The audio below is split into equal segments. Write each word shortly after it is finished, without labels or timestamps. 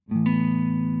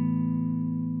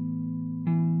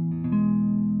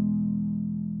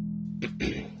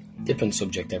Different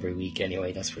subject every week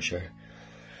anyway, that's for sure.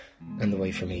 And the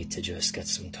way for me to just get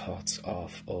some thoughts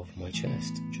off of my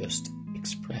chest, just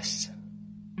express.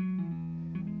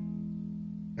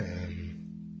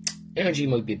 Energy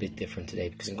might be a bit different today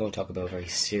because I'm going to talk about a very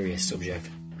serious subject.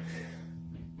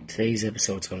 Today's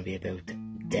episode is going to be about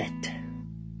debt,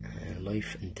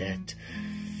 life and debt,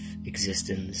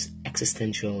 existence,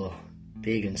 existential,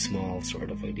 big and small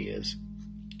sort of ideas.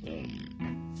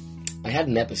 I had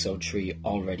an episode 3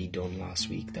 already done last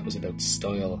week that was about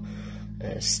style,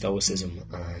 stoicism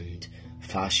and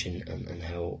fashion and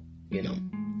how,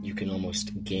 you can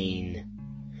almost gain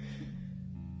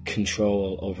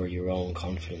control over your own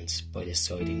confidence by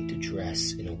deciding to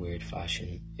dress in a weird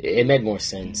fashion. It made more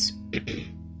sense.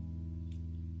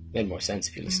 Made more sense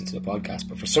if you listen to the podcast,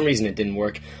 but for some reason it didn't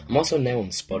work. I'm also now on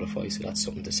Spotify, so that's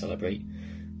something to celebrate.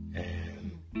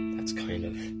 That's kind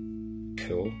of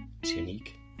cool. It's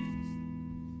unique.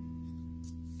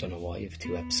 Don't know why I have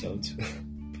 2 episodes,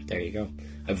 but there you go.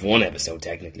 I have 1 episode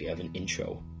technically. I have an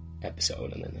intro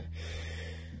episode and then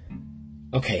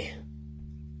okay.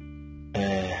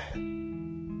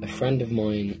 A friend of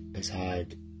mine has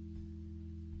had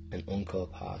an uncle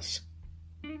pass,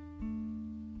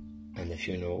 and the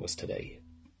funeral was today.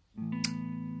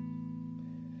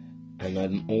 And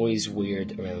I'm always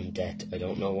weird around death. I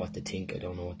don't know what to think, I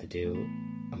don't know what to do.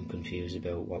 I'm confused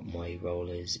about what my role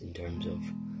is in terms of,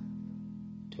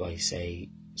 do I say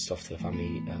stuff to the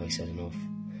family? Have I said enough?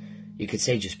 You could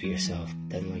say just be yourself, but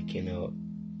then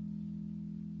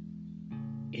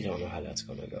you don't know how that's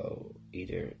gonna go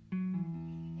either.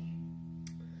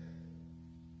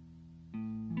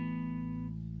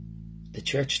 The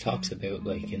church talks about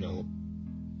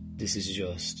this is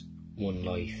just one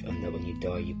life, and that when you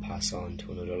die you pass on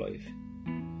to another life.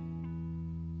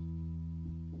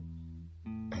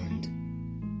 And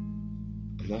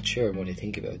I'm not sure what I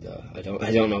think about that. I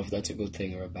don't know if that's a good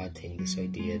thing or a bad thing, this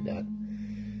idea that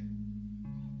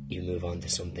you move on to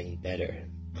something better.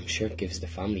 I'm sure it gives the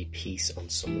family peace on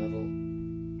some level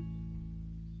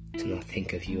to not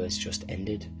think of you as just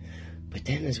ended. But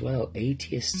then as well,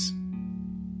 atheists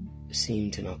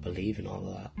seem to not believe in all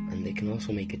of that, and they can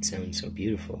also make it sound so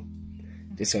beautiful.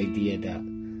 This idea that,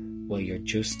 well, you're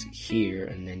just here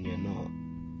and then you're not.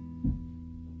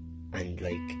 And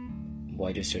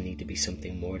why does there need to be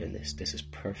something more than this? This is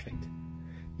perfect.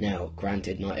 Now,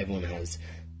 granted, not everyone has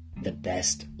the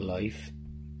best life,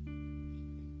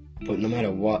 but no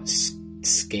matter what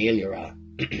scale you're at,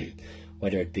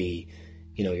 whether it be,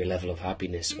 your level of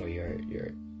happiness or your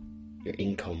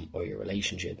income or your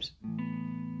relationships,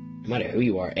 no matter who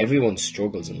you are, everyone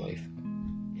struggles in life.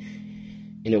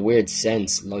 In a weird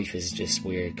sense, life is just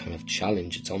weird kind of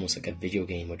challenge. It's almost like a video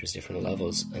game where there's different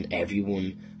levels, and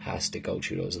everyone has to go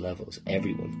through those levels.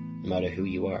 Everyone, no matter who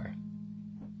you are.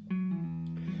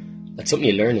 That's something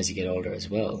you learn as you get older as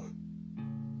well.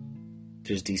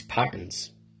 There's these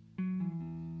patterns.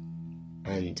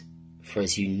 And for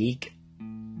as unique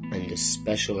and as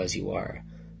special as you are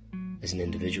as an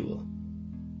individual,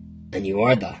 and you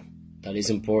are that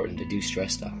is important. I do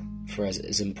stress that. For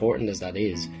as important as that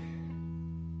is,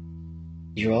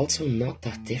 you're also not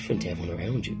that different to everyone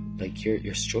around you.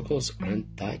 Your struggles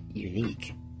aren't that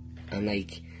unique. And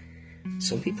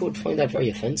some people would find that very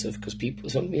offensive,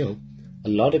 because a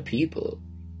lot of people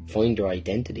find their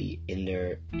identity in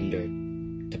their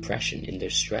depression, in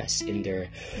their stress, in their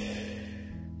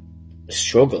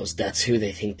struggles. That's who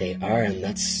they think they are, and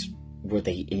that's where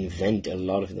they invent a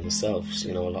lot of themselves.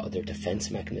 A lot of their defense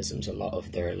mechanisms, a lot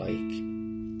of their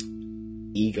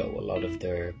ego, a lot of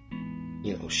their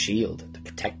shield to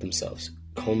protect themselves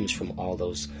comes from all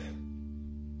those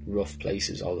rough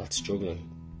places, all that struggling.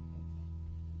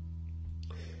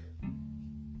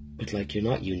 But you're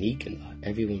not unique in that.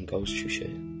 Everyone goes through shit.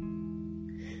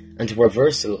 And to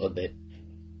reverse a little bit,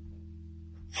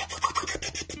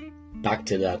 back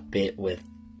to that bit with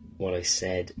what I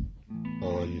said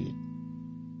on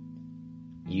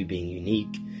you being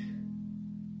unique.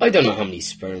 I don't know how many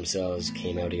sperm cells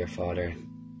came out of your father,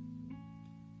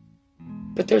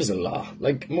 but there's a lot,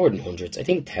 more than hundreds, I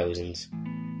think thousands.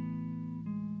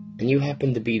 And you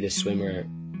happen to be the swimmer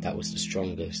that was the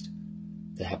strongest,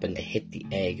 that happened to hit the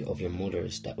egg of your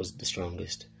mother's that was the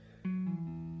strongest.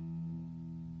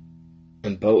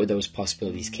 And both of those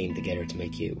possibilities came together to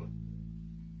make you.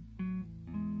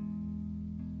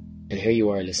 And here you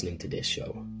are listening to this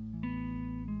show.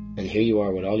 And here you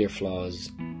are with all your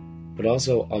flaws, but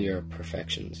also all your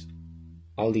perfections.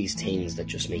 All these things that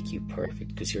just make you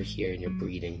perfect, because you're here and you're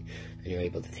breathing and you're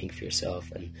able to think for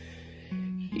yourself. And,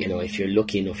 if you're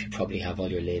lucky enough, you probably have all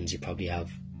your limbs, you probably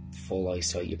have full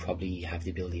eyesight, you probably have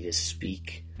the ability to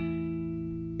speak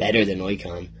better than I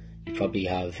can. You probably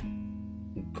have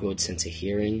a good sense of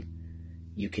hearing.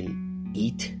 You can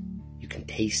eat. You can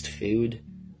taste food.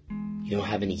 You don't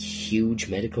have any huge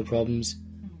medical problems.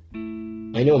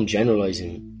 I know I'm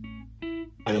generalizing,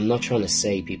 and I'm not trying to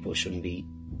say people shouldn't be...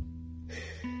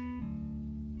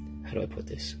 How do I put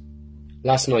this?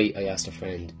 Last night I asked a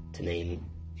friend to name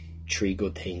 3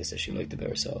 good things that she liked about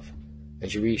herself,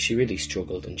 and she really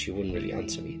struggled, and she wouldn't really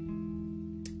answer me.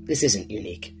 This isn't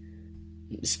unique,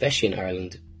 especially in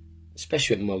Ireland,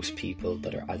 especially with most people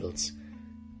that are adults.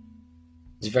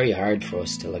 It's very hard for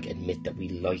us to admit that we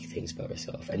like things about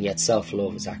ourselves, and yet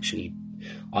self-love is actually,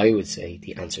 I would say,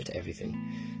 the answer to everything.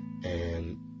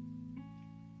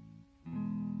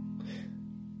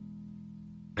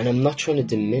 And I'm not trying to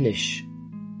diminish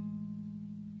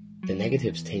the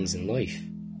negative things in life,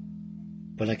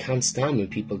 but I can't stand when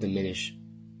people diminish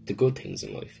the good things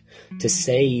in life. To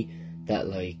say that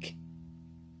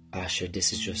sure,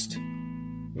 this is just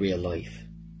real life.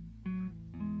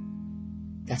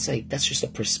 That's just a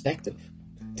perspective.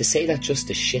 To say that just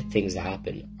the shit things that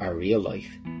happen are real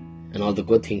life, and all the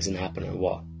good things that happen are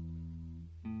what?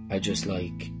 Are just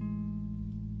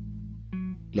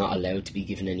not allowed to be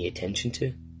given any attention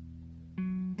to?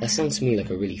 That sounds to me like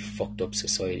a really fucked up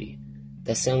society.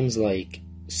 That sounds like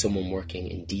someone working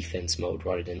in defense mode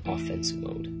rather than offensive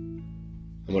mode.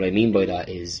 And what I mean by that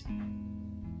is,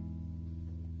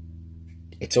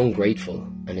 it's ungrateful,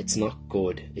 and it's not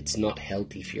good. It's not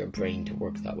healthy for your brain to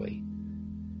work that way.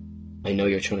 I know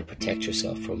you're trying to protect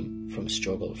yourself from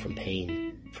struggle, from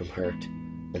pain, from hurt,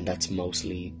 and that's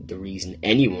mostly the reason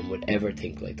anyone would ever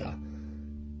think like that.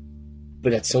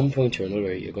 But at some point or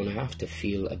another, you're going to have to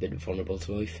feel a bit vulnerable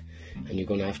to life, and you're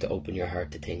going to have to open your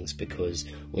heart to things, because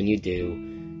when you do,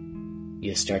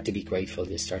 you start to be grateful,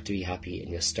 you start to be happy,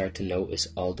 and you start to notice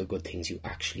all the good things you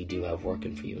actually do have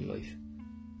working for you in life.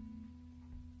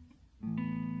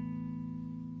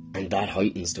 And that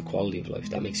heightens the quality of life.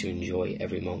 That makes you enjoy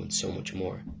every moment so much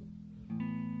more.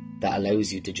 That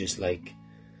allows you to just look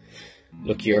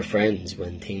at your friends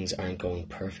when things aren't going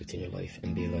perfect in your life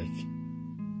and be like,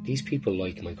 these people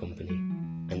like my company,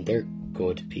 and they're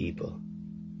good people.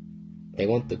 They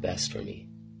want the best for me.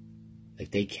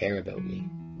 They care about me.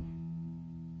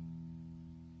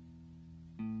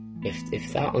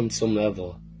 If that on some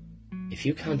level, if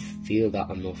you can't feel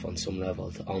that enough on some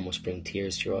level to almost bring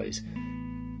tears to your eyes,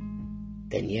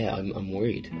 then yeah, I'm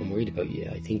worried. I'm worried about you.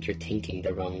 I think you're thinking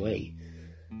the wrong way.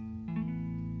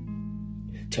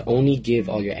 To only give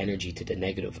all your energy to the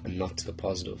negative and not to the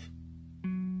positive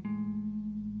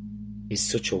is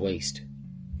such a waste.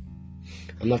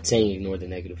 I'm not saying ignore the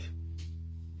negative.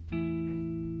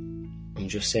 I'm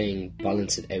just saying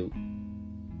balance it out,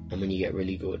 and when you get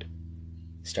really good,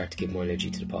 start to give more energy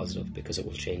to the positive, because it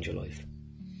will change your life.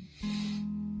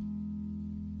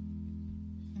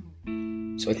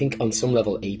 So I think on some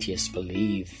level atheists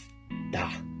believe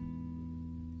that.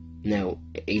 Now,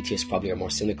 atheists probably are more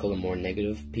cynical and more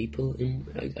negative people,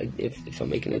 if I'm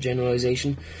making a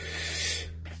generalization.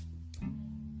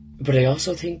 But I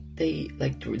also think they,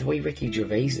 the way Ricky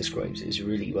Gervais describes it is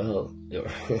really well,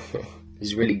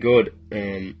 is really good.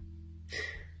 The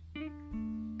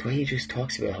way he just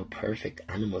talks about how perfect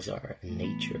animals are and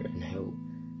nature, and how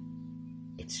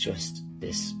it's just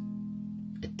this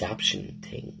adaptation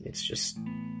thing. It's just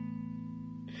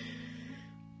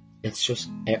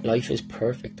life is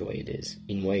perfect the way it is,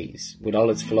 in ways. With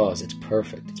all its flaws, it's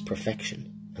perfect. It's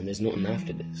perfection. And there's nothing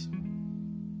after this.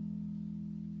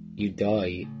 You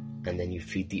die, and then you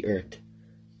feed the earth,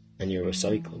 and you're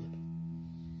recycled.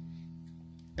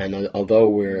 And although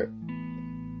we're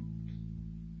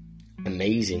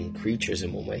amazing creatures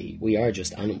in one way, we are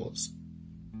just animals.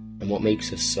 And what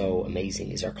makes us so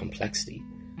amazing is our complexity,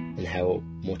 and how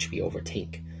much we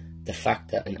overthink. The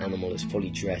fact that an animal is fully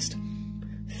dressed,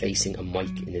 facing a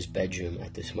mic in his bedroom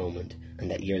at this moment, and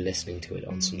that you're listening to it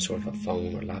on some sort of a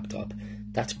phone or laptop,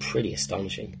 that's pretty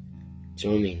astonishing. Do you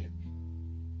know what I mean?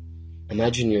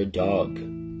 Imagine your dog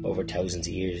over thousands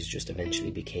of years just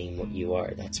eventually became what you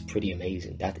are. That's pretty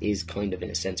amazing. That is kind of, in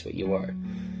a sense, what you are.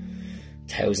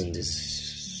 Thousands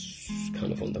is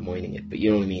kind of undermining it, but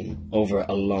you know what I mean? Over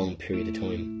a long period of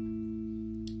time.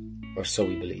 Or so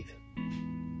we believe.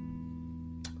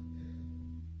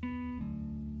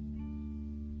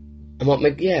 And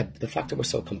the fact that we're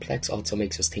so complex also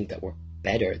makes us think that we're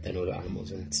better than other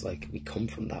animals, and it's we come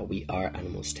from that. We are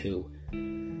animals too.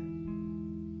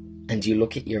 And do you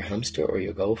look at your hamster or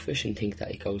your goldfish and think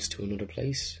that it goes to another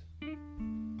place?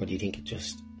 Or do you think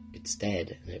it's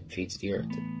dead and it feeds the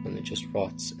earth and it just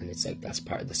rots, and it's that's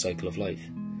part of the cycle of life?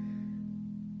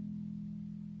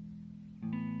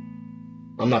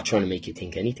 I'm not trying to make you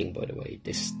think anything, by the way.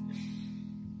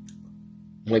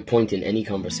 My point in any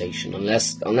conversation,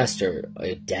 unless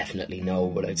I definitely know,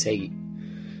 but I'd say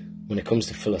when it comes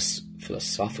to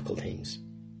philosophical things,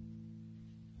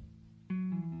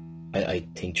 I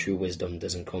think true wisdom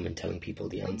doesn't come in telling people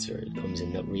the answer. It comes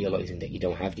in not realizing that you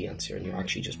don't have the answer, and you're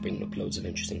actually just bringing up loads of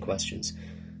interesting questions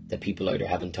that people either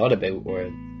haven't thought about or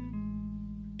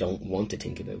don't want to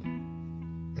think about.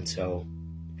 And so,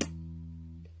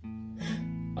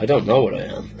 I don't know what I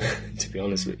am, to be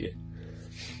honest with you.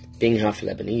 Being half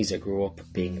Lebanese, I grew up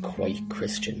being quite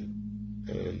Christian.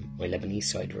 My Lebanese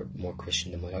side were more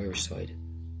Christian than my Irish side.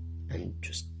 And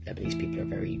just Lebanese people are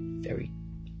very, very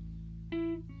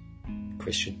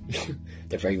Christian.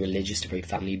 They're very religious, they're very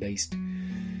family based.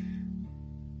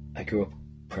 I grew up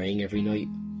praying every night,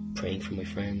 praying for my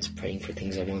friends, praying for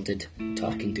things I wanted,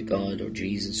 talking to God or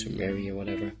Jesus or Mary or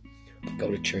whatever. I'd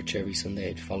go to church every Sunday,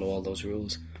 I'd follow all those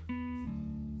rules. I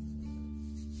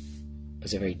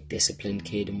was a very disciplined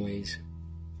kid in ways.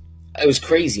 I was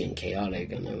crazy and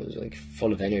chaotic, and I was like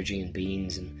full of energy and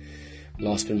beans and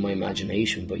lost in my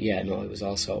imagination. But yeah, no, I was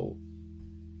also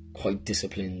quite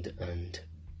disciplined and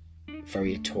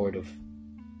very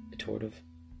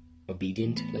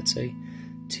obedient, let's say,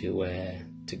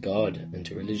 to God and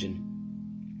to religion.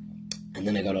 And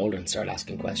then I got older and started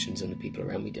asking questions, and the people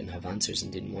around me didn't have answers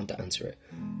and didn't want to answer it.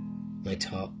 And I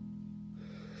thought,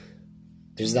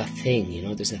 there's that thing,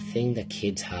 there's a thing that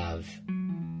kids have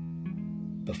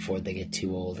before they get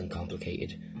too old and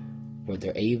complicated, where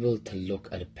they're able to look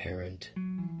at a parent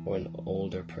or an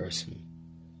older person,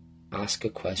 ask a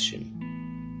question,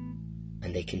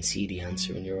 and they can see the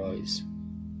answer in your eyes.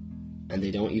 And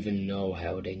they don't even know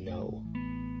how they know.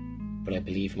 But I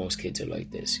believe most kids are like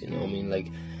this,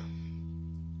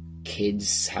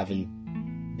 kids haven't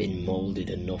been molded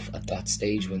enough at that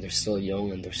stage when they're still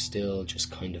young and they're still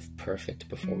just kind of perfect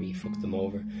before we fuck them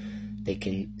over. They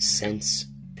can sense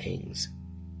things.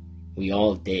 We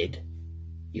all did.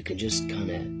 You can just kind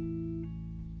of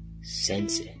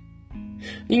sense it.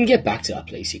 You can get back to that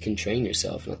place. You can train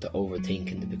yourself not to overthink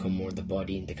and to become more the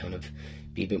body and to kind of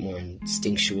be a bit more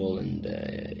instinctual and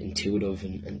intuitive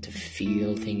and to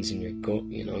feel things in your gut,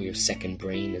 your second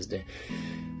brain as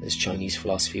Chinese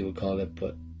philosophy would call it.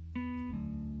 But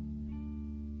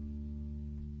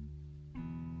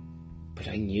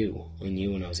I knew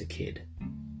when I was a kid.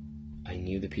 I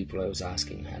knew the people I was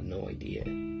asking had no idea.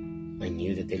 I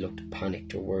knew that they looked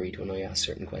panicked or worried when I asked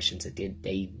certain questions that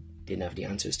they didn't have the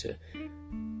answers to.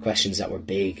 Questions that were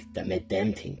big, that made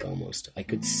them think almost. I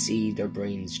could see their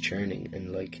brains churning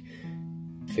and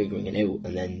figuring it out,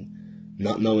 and then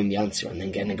not knowing the answer, and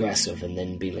then getting aggressive, and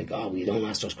then being like, oh, we don't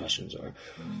ask those questions. Or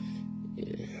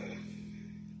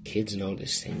kids know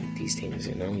these things,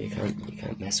 you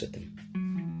can't mess with them.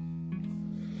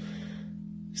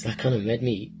 So that kind of made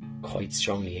me quite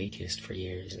strongly atheist for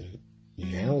years, and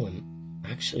now I'm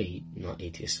actually not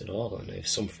atheist at all, and I have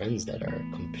some friends that are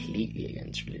completely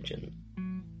against religion,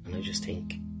 and I just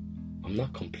think I'm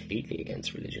not completely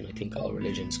against religion. I think all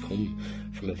religions come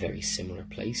from a very similar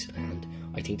place, and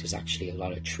I think there's actually a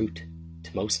lot of truth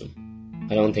to most of them.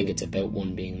 I don't think it's about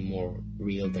one being more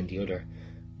real than the other.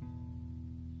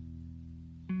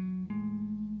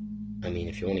 I mean,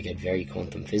 if you want to get very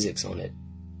quantum physics on it,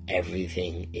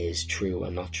 everything is true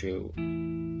and not true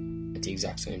at the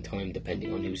exact same time,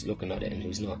 depending on who's looking at it and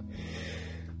who's not.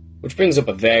 Which brings up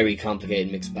a very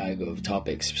complicated mixed bag of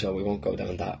topics, so we won't go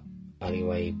down that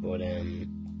anyway. But I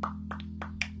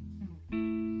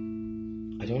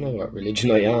don't know what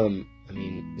religion I am. I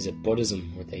mean, is it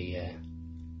Buddhism, where they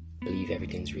believe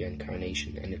everything's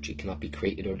reincarnation, energy cannot be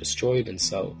created or destroyed, and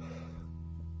so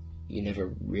you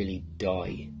never really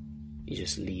die, you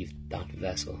just leave that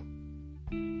vessel.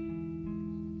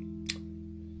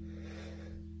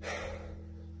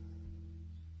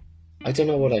 I don't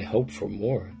know what I hope for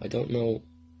more. I don't know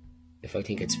if I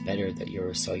think it's better that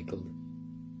you're recycled,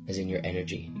 as in your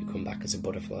energy, you come back as a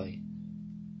butterfly,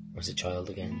 or as a child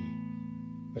again,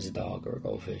 or as a dog, or a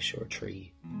goldfish, or a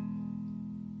tree.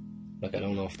 I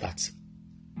don't know if that's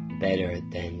better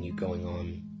than you going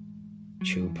on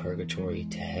through purgatory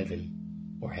to heaven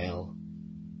or hell,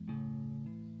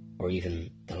 or even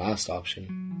the last option,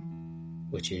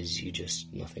 which is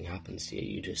nothing happens to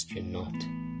you, you're not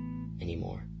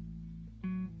anymore.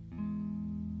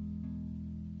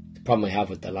 The problem I have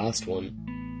with the last one,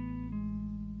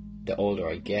 the older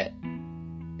I get,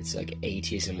 it's like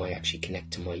atheism might actually connect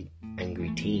to my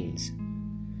angry teens.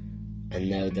 And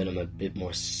now that I'm a bit more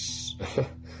I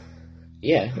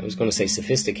was going to say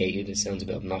sophisticated, it sounds a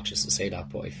bit obnoxious to say that,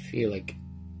 but I feel like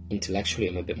intellectually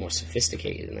I'm a bit more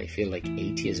sophisticated, and I feel like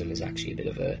atheism is actually a bit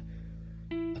of a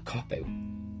cop-out.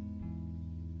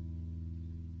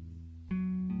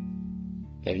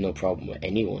 I have no problem with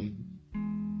anyone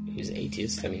who's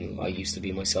atheist. I mean, I used to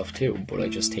be myself too, but I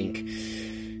just think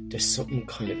there's something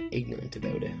kind of ignorant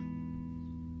about it.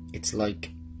 It's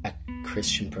like a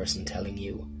Christian person telling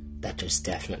you that there's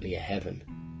definitely a heaven.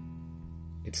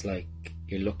 It's like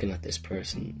you're looking at this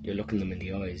person, you're looking them in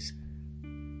the eyes,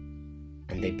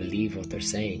 and they believe what they're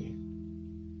saying,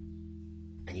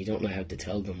 and you don't know how to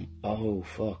tell them, oh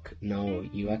fuck, no,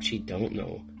 you actually don't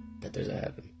know that there's a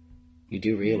heaven. You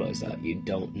do realise that you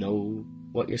don't know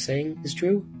what you're saying is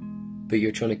true, but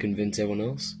you're trying to convince everyone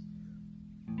else.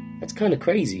 That's kind of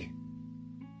crazy.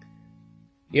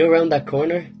 You know, around that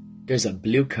corner, there's a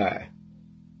blue car.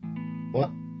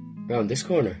 What? Around this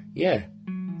corner? Yeah.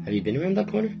 Have you been around that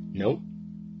corner? No.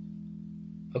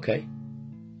 Okay.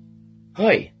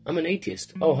 Hi, I'm an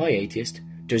atheist. Oh, hi, atheist.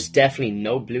 There's definitely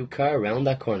no blue car around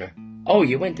that corner. Oh,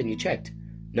 you went and you checked?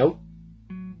 No?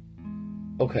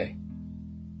 Okay.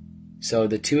 So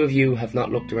the two of you have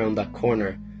not looked around that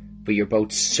corner, but you're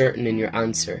both certain in your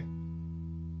answer.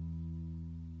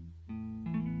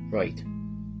 Right.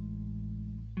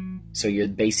 So you're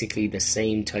basically the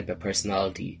same type of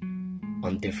personality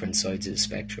on different sides of the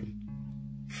spectrum.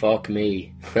 Fuck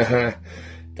me.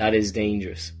 That is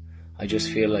dangerous. I just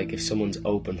feel like if someone's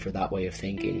open for that way of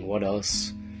thinking, what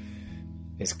else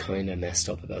is kind of messed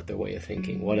up about their way of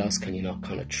thinking? What else can you not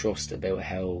kind of trust about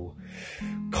how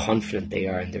confident they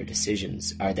are in their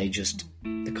decisions? Are they just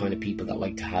the kind of people that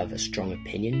like to have a strong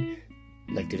opinion?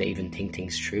 Like, do they even think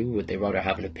things through? Would they rather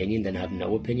have an opinion than have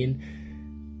no opinion?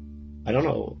 I don't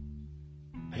know.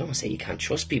 I don't want to say you can't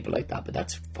trust people like that, but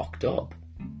that's fucked up.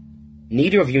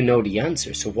 Neither of you know the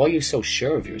answer, so why are you so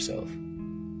sure of yourself?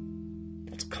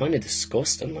 That's kind of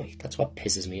disgusting, like, that's what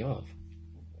pisses me off.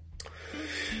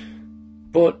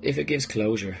 But if it gives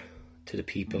closure to the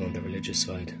people on the religious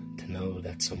side to know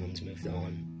that someone's moved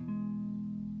on,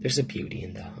 there's a beauty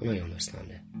in that, and I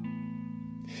understand it.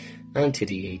 And to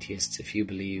the atheists, if you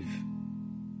believe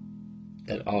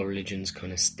that all religions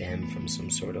kind of stem from some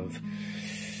sort of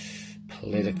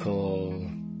political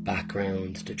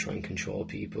background to try and control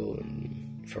people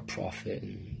and for profit,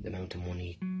 and the amount of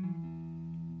money,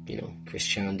 you know,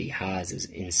 Christianity has is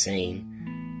insane.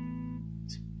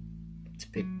 It's a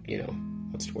bit, you know,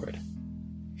 what's the word?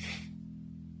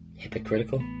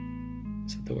 Hypocritical?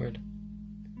 Is that the word?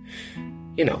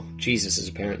 You know, Jesus is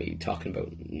apparently talking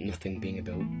about nothing being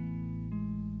about...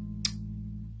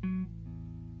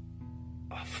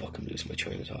 Oh, fuck, I'm losing my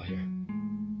train of thought here.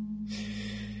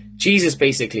 Jesus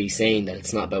basically saying that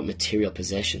it's not about material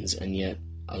possessions, and yet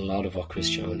a lot of what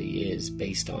Christianity is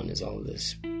based on is all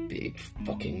this big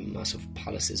fucking massive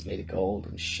palaces made of gold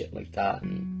and shit like that,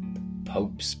 and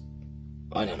popes.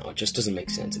 I don't know, it just doesn't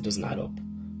make sense. It doesn't add up.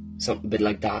 Something a bit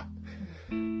like that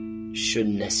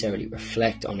shouldn't necessarily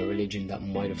reflect on a religion that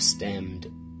might have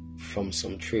stemmed from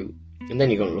some truth. And then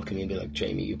you're going to look at me and be like,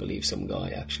 Jamie, you believe some guy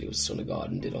actually was the son of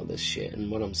God and did all this shit. And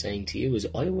what I'm saying to you is,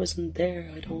 I wasn't there,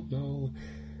 I don't know.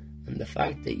 And the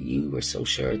fact that you were so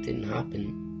sure it didn't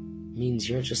happen means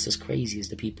you're just as crazy as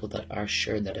the people that are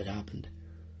sure that it happened.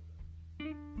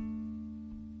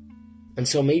 And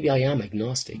so maybe I am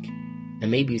agnostic. And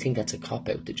maybe you think that's a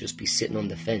cop-out to just be sitting on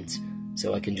the fence.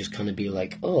 So I can just kind of be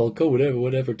like, oh, I'll go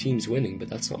whatever team's winning. But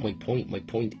that's not my point. My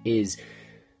point is,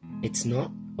 it's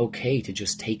not okay to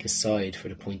just take a side for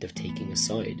the point of taking a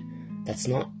side. That's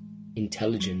not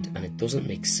intelligent, and it doesn't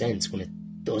make sense when it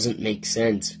doesn't make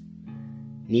sense.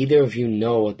 Neither of you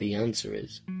know what the answer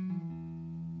is.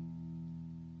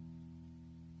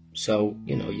 So,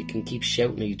 you know, you can keep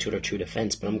shouting at each other through the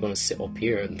fence, but I'm going to sit up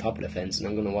here on top of the fence and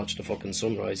I'm going to watch the fucking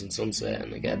sunrise and sunset,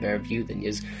 and I get a better view than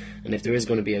yous. And if there is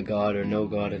going to be a God or no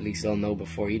God, at least I'll know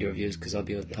before either of yous, because I'll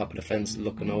be on top of the fence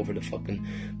looking over the fucking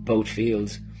boat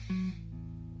fields.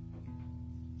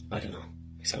 I don't know.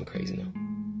 I sound crazy now.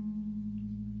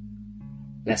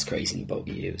 Less crazy than both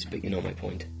of yous, but you know my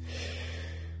point.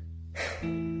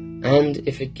 And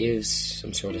if it gives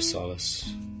some sort of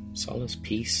solace,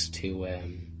 peace to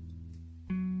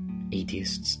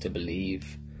atheists to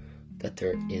believe that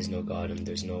there is no God and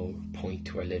there's no point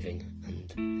to our living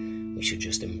and we should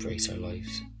just embrace our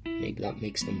lives, maybe that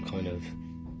makes them kind of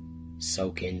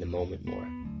soak in the moment more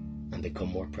and become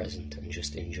more present and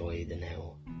just enjoy the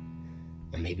now.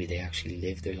 And maybe they actually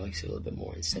live their lives a little bit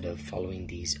more instead of following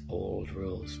these old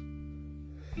rules,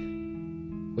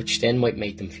 which then might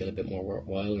make them feel a bit more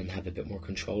worthwhile and have a bit more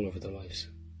control over their lives.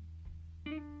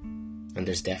 And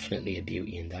there's definitely a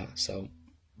beauty in that. So,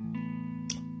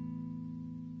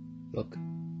 look,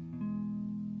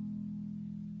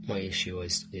 my issue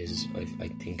is I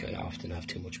think I often have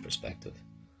too much perspective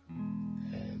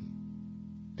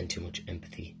and too much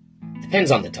empathy.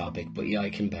 Depends on the topic, but yeah, I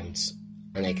can bounce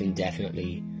and I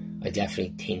definitely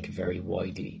think very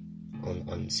widely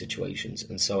on situations,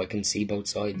 and so I can see both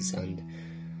sides, and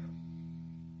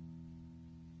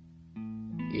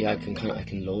yeah, I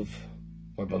can love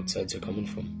where both sides are coming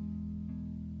from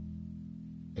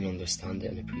and understand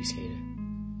it and appreciate it.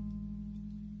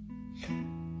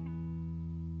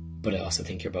 But I also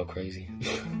think you're both crazy.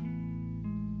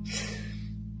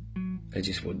 I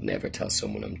just would never tell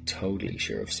someone I'm totally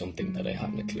sure of something that I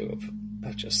haven't a clue of.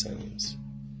 That just sounds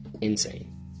insane.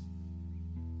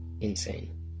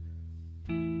 Insane.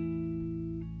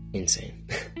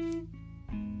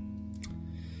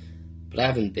 But I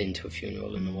haven't been to a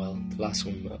funeral in a while. The last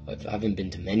one, I haven't been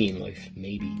to many in life,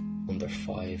 maybe under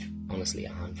 5, honestly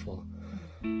a handful.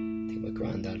 I think my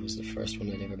granddad was the first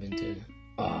one I'd ever been to.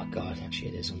 Oh God, actually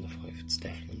it is under 5, it's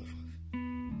definitely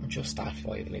under 5. Or just at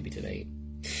 5, maybe today.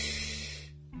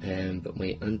 But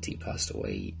my auntie passed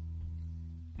away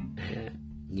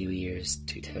New Year's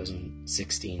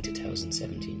 2016,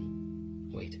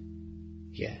 2017. Wait.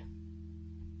 Yeah,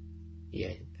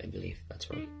 I believe that's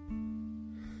right.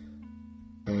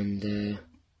 And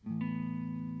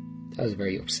that was a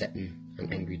very upsetting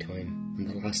and angry time. And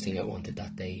the last thing I wanted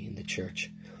that day in the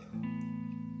church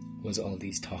was all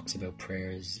these talks about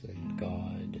prayers and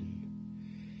God and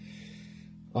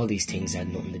all these things that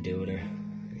had nothing to do with her.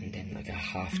 And then like a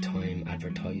halftime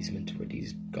advertisement where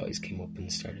these guys came up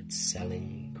and started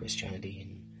selling Christianity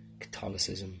and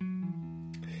Catholicism.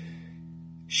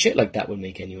 Shit like that would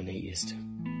make anyone atheist.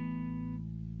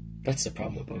 That's the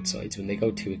problem with both sides. When they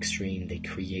go too extreme, they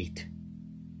give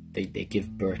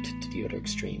birth to the other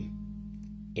extreme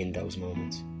in those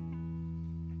moments.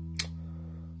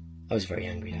 I was very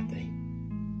angry that day.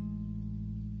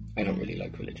 I don't really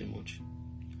like religion much.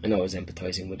 I know I was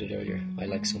empathising with it earlier. I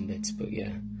like some bits, but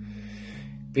yeah.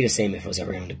 It'd be the same if I was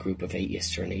around a group of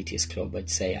atheists or an atheist club. I'd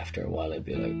say after a while, I'd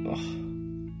be like, oh.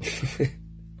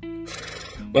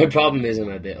 My problem is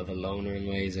I'm a bit of a loner in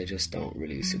ways. I just don't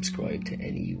really subscribe to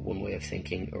any one way of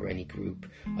thinking or any group.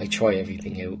 I try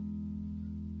everything out.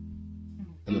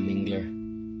 I'm a mingler.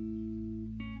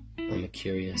 I'm a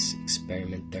curious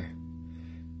experimenter.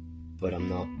 But I'm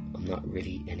not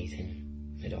really anything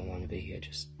I don't want to be. I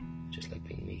just like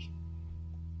being me.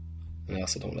 And I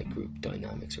also don't like group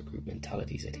dynamics or group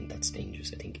mentalities. I think that's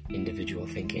dangerous. I think individual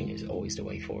thinking is always the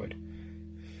way forward.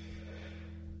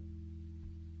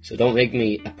 So don't make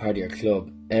me a part of your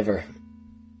club, ever.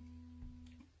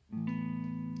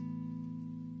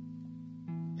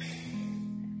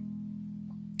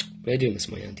 But I do miss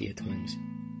my auntie at times.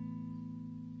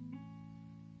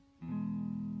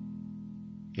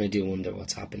 And I do wonder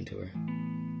what's happened to her.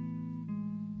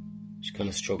 She kind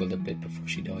of struggled a bit before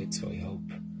she died, so I hope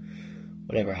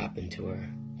whatever happened to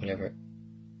her, whatever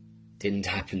didn't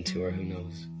happen to her, who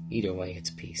knows. Either way,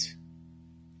 it's peace.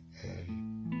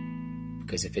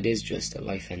 Because if it is just a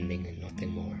life ending and nothing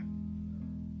more,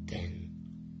 then,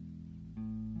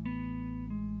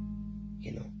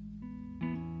 you know,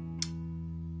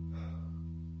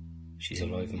 she's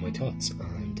alive in my thoughts,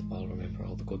 and I'll remember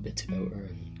all the good bits about her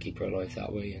and keep her alive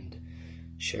that way and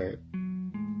share.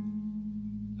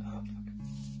 Oh, fuck.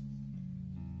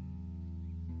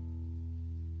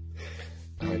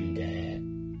 And,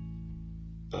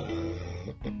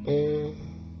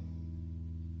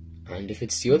 and if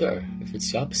it's the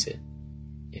opposite,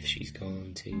 if she's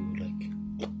gone to,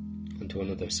 onto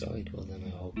another side, well then I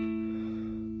hope,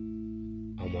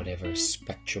 on whatever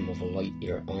spectrum of a light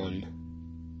you're on,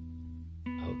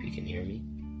 I hope you can hear me.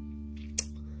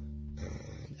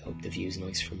 And I hope the view's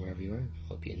nice from wherever you are. I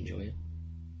hope you enjoy it.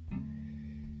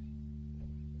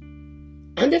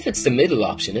 And if it's the middle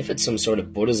option, if it's some sort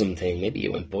of Buddhism thing, maybe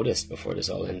you went Buddhist before this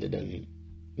all ended, and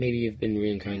maybe you've been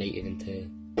reincarnated into,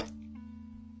 who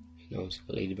knows,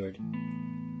 a ladybird,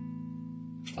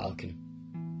 a falcon,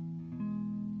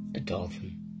 a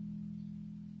dolphin,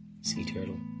 a sea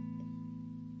turtle,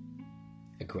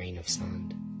 a grain of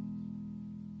sand,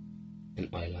 an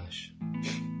eyelash,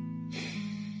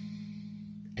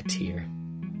 a tear,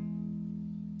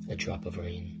 a drop of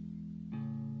rain,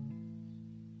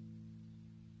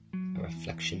 a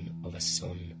reflection of a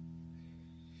sun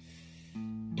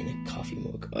in a coffee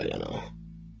mug, I don't know,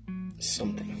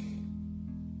 something,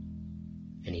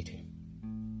 anything.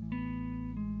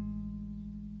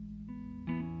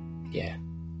 Yeah,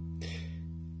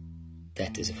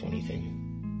 death is a funny thing.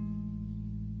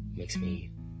 Makes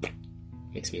me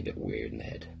a bit weird in the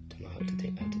head. Don't know how to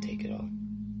take it all.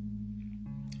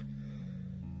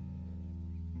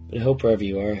 But I hope wherever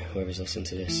you are, whoever's listening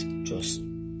to this, just,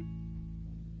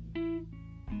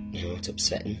 you know, it's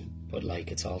upsetting, but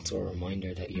it's also a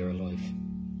reminder that you're alive,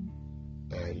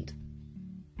 and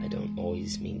I don't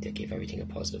always mean to give everything a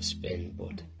positive spin,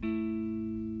 but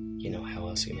you know, how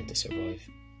else are you meant to survive?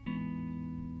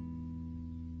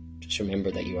 Just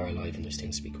remember that you are alive and there's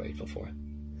things to be grateful for.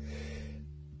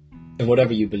 And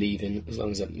whatever you believe in, as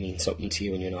long as it means something to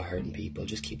you and you're not hurting people,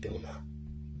 just keep doing that.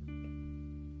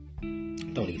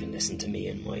 Don't even listen to me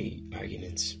and my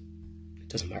arguments. It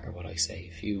doesn't matter what I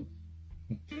say. If you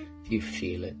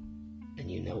feel it and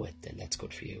you know it, then that's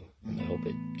good for you. And I hope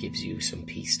it gives you some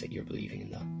peace that you're believing in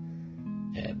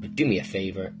that. But do me a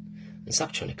favour and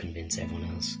stop trying to convince everyone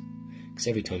else. Because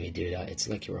every time you do that, it's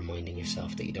like you're reminding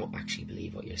yourself that you don't actually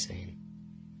believe what you're saying.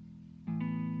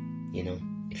 You know?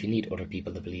 If you need other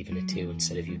people to believe in it too,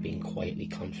 instead of you being quietly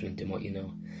confident in what you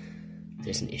know,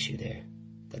 there's an issue there.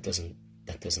 That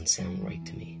doesn't sound right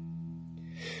to me.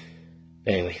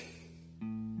 But anyway,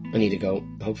 I need to go.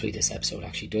 Hopefully this episode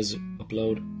actually does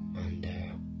upload, and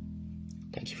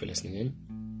thank you for listening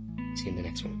in. See you in the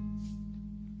next one.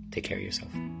 Take care of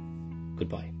yourself.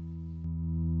 Goodbye.